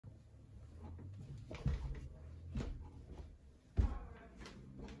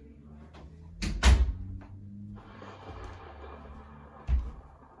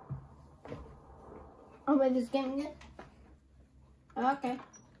Oh wait, this game again? Okay.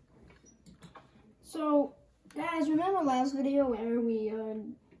 So, guys, remember last video where we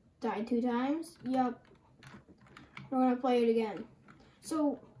died 2 times? Yup. We're gonna play it again.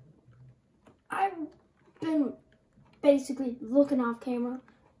 So, I've been basically looking off camera,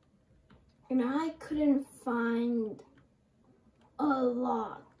 and I couldn't find a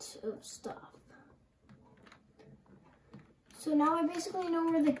lot of stuff. So now I basically know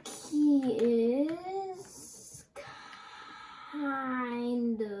where the key is,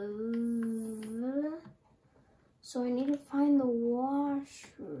 kind of. So I need to find the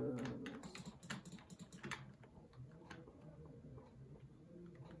washrooms.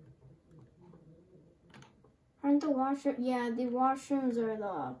 Aren't the washrooms? Yeah, the washrooms are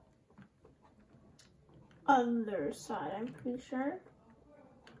the other side, I'm pretty sure.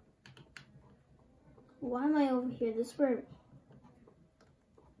 Why am I over here? This is where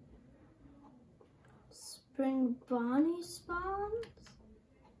Spring Bonnie spawns?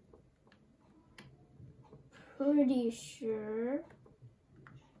 Pretty sure.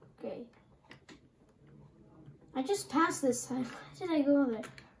 Okay. I just passed this side. Why did I go there?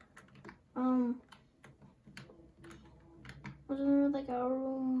 Wasn't there like a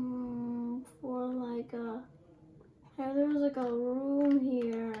room for like a... Yeah, there was like a room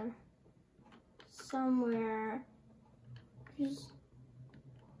here somewhere. Just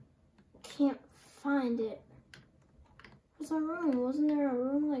can't find it. There's a room. Wasn't there a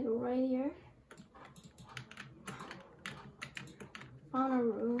room like right here? Found a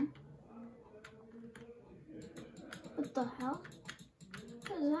room. What the hell?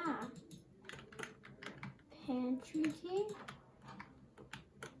 What is that? Pantry key?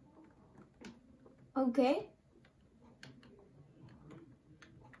 Okay.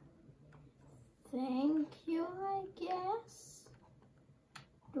 Thank you, I guess.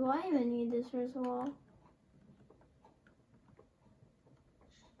 Do I even need this first of all?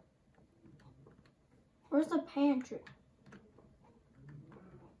 Where's the pantry?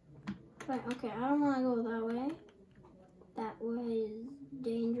 Right, okay, I don't want to go that way. That way is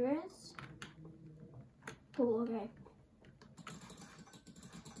dangerous. Oh, okay.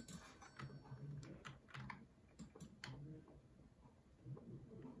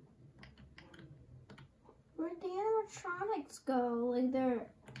 Where'd the animatronics go? Like they're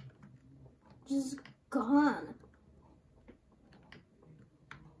just gone.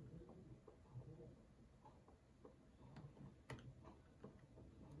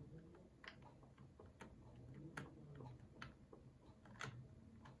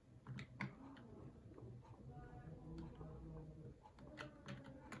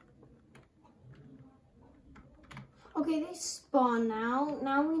 Okay, they spawn now.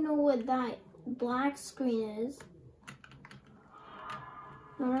 Now we know what that black screen is.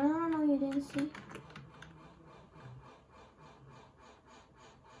 No, you didn't see.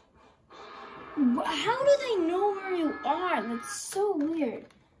 How do they know where you are? That's so weird.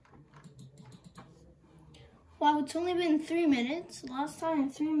 Wow, it's only been 3 minutes. Last time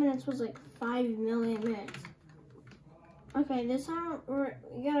 3 minutes was like 5 million minutes. Okay, this time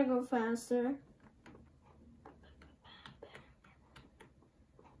we gotta go faster.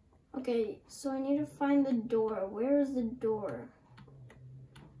 Okay, so I need to find the door. Where is the door?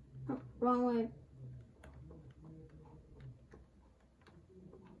 Oh, wrong way.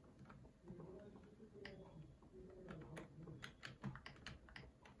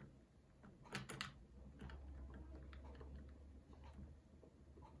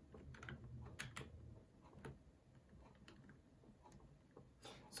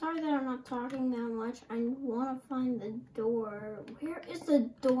 Sorry that I'm not talking that much. I want to find the door. Where is the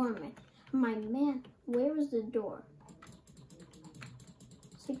door, man? My man, where is the door?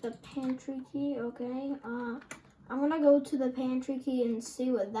 It's like the pantry key, okay. I'm gonna go to the pantry key and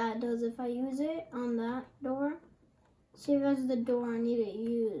see what that does if I use it on that door. See if that's the door I need to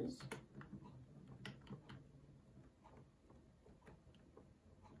use.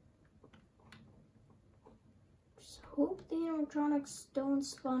 Hope the animatronics don't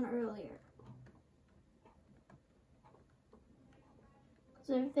spawn earlier.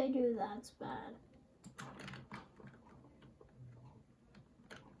 Because if they do, that's bad.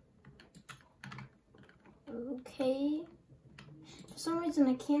 Okay. For some reason,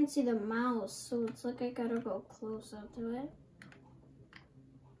 I can't see the mouse, so it's like I gotta go close up to it.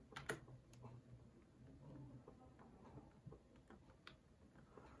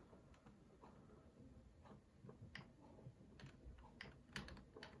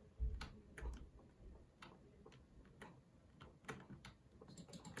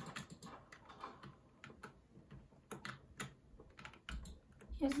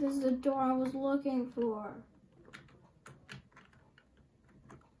 Yes, this is the door I was looking for.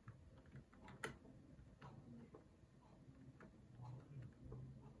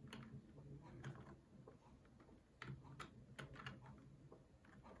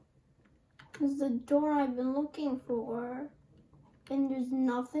 This is the door I've been looking for. And there's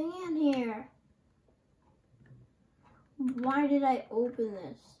nothing in here. Why did I open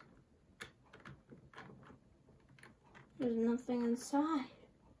this? There's nothing inside.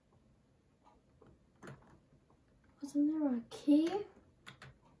 Wasn't there a key?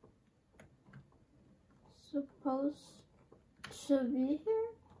 Supposed to be here?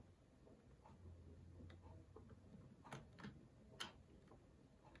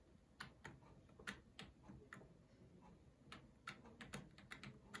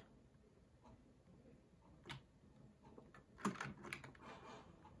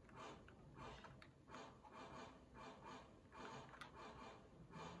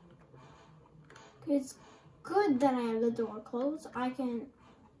 It's good that I have the door closed. I can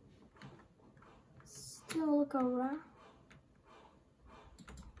still look around.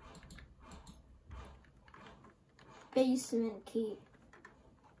 Basement key.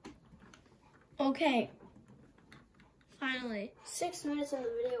 Okay. Finally. 6 minutes in the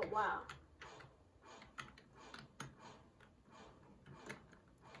video. Wow.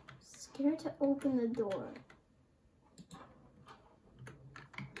 Scared to open the door.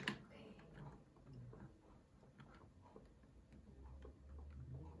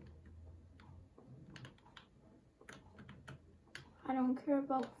 I don't care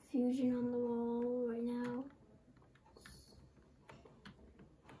about fusion on the wall right now.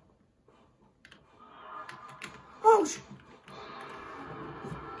 Oh!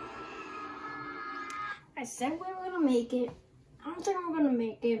 I said we were gonna make it. I don't think we're gonna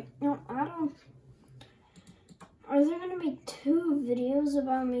make it. No, I don't. Are there gonna be 2 videos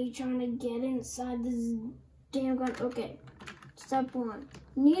about me trying to get inside this damn gun? Okay. Step 1.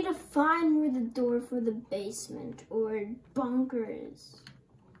 Need to find where the door for the basement or bunker is.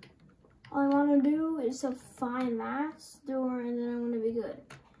 All I want to do is to find that door and then I'm going to be good.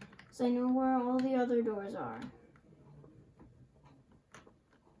 Because I know where all the other doors are.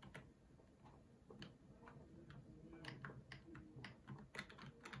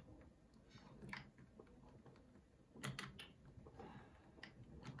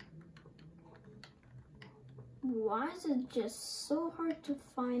 Why is it just so hard to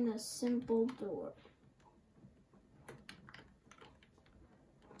find a simple door?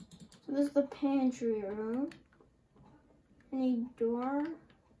 So this is the pantry room. Any door?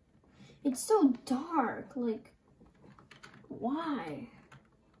 It's so dark, like, why?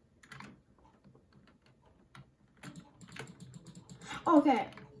 Okay.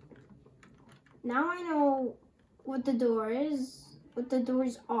 Now I know what the door is, what the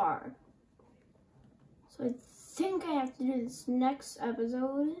doors are. So I think I have to do this next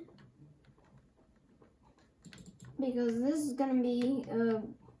episode because this is gonna be a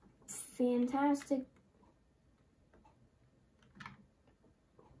fantastic.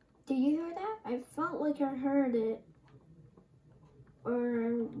 Did you hear that? I felt like I heard it.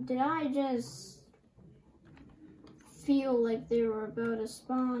 Or did I just feel like they were about to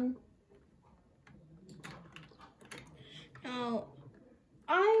spawn? No.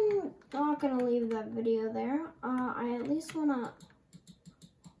 I'm not gonna leave that video there. I at least wanna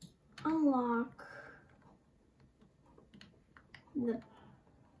unlock the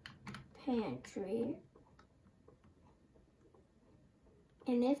pantry.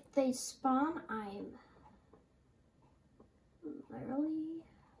 And if they spawn, I'm literally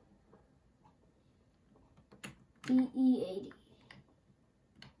DE80.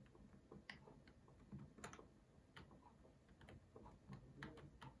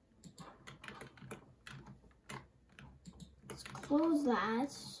 Close that.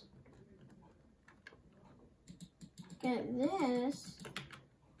 Get this.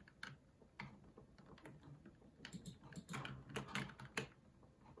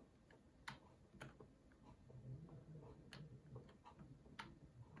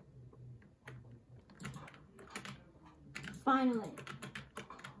 Finally.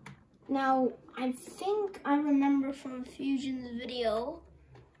 Now, I think I remember from Fusion's video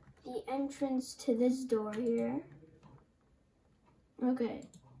the entrance to this door here. Okay,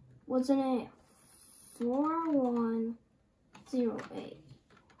 what's in it? 4108.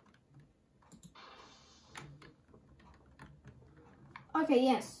 Okay,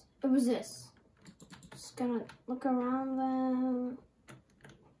 yes, it was this. Just gonna look around them.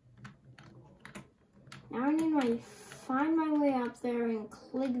 Now I need to find my way up there and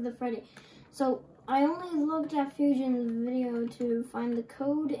click the Freddy. So I only looked at Fusion's video to find the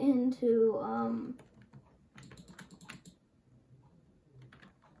code into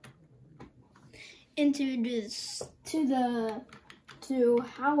this to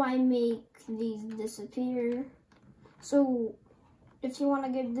how I make these disappear. So if you want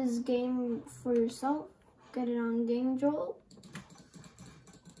to get this game for yourself, get it on Game Jolt.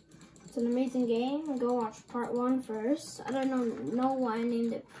 It's an amazing game. Go watch part 1 first. I don't know why I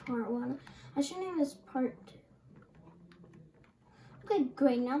named it part 1. I should name this part 2. Okay,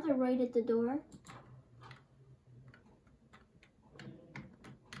 great. Now they're right at the door.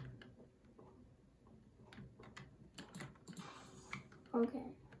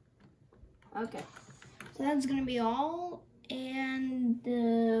 Okay. So that's gonna be all. And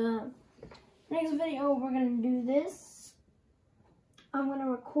next video, we're gonna do this. I'm gonna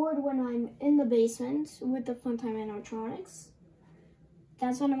record when I'm in the basement with the Funtime animatronics.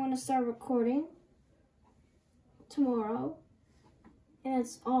 That's when I'm gonna start recording tomorrow. And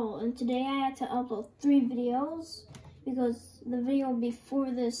that's all. And today I had to upload 3 videos because the video before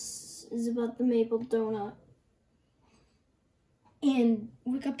this is about the maple donut and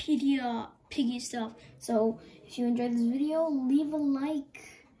Wikipedia piggy stuff. So if you enjoyed this video, leave a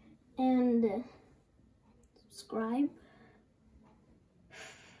like and subscribe.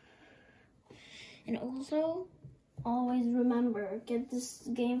 And also, always remember, get this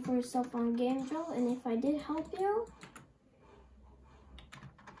game for yourself on Game Jolt. And if I did help you,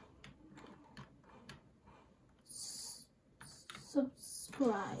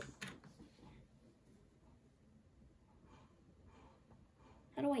 subscribe.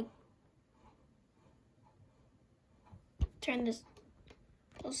 How do I turn this?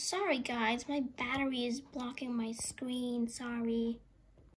 Oh, sorry guys, my battery is blocking my screen. Sorry.